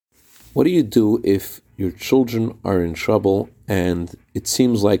What do you do if your children are in trouble and it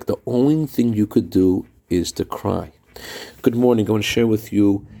seems like the only thing you could do is to cry? Good morning. I want to share with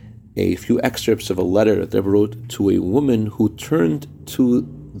you a few excerpts of a letter that the Rebbe wrote to a woman who turned to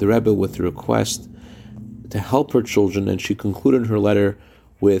the Rebbe with a request to help her children, and she concluded her letter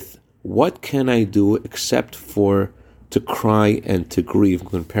with, "What can I do except for to cry and to grieve?" I'm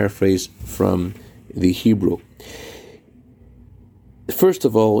going to paraphrase from the Hebrew. First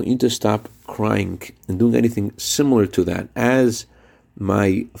of all, you need to stop crying and doing anything similar to that. As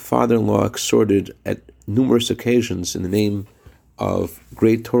my father-in-law exhorted at numerous occasions in the name of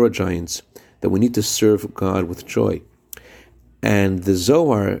great Torah giants, that we need to serve God with joy. And the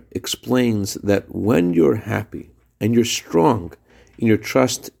Zohar explains that when you're happy and you're strong in your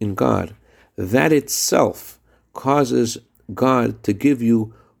trust in God, that itself causes God to give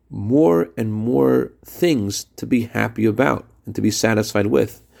you more and more things to be happy about and to be satisfied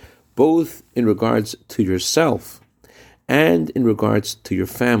with, both in regards to yourself and in regards to your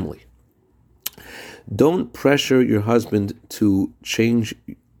family. Don't pressure your husband to change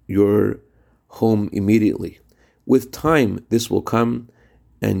your home immediately. With time, this will come,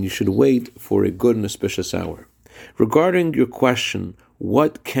 and you should wait for a good and auspicious hour. Regarding your question,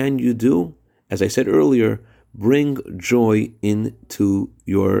 what can you do? As I said earlier, bring joy into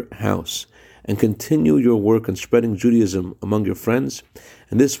your house and continue your work in spreading Judaism among your friends,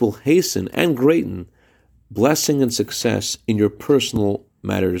 and this will hasten and greaten blessing and success in your personal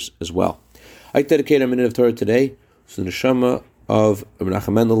matters as well. I dedicate a minute of Torah today to the neshama of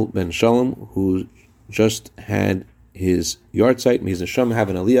Menachem Mendel ben Shalom, who just had his yahrzeit. May his neshama have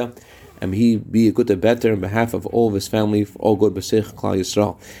an aliyah, and may he be a good and better on behalf of all of his family, for all good b'seich Klal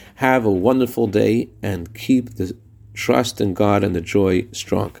Yisrael. Have a wonderful day and keep the trust in God and the joy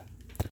strong.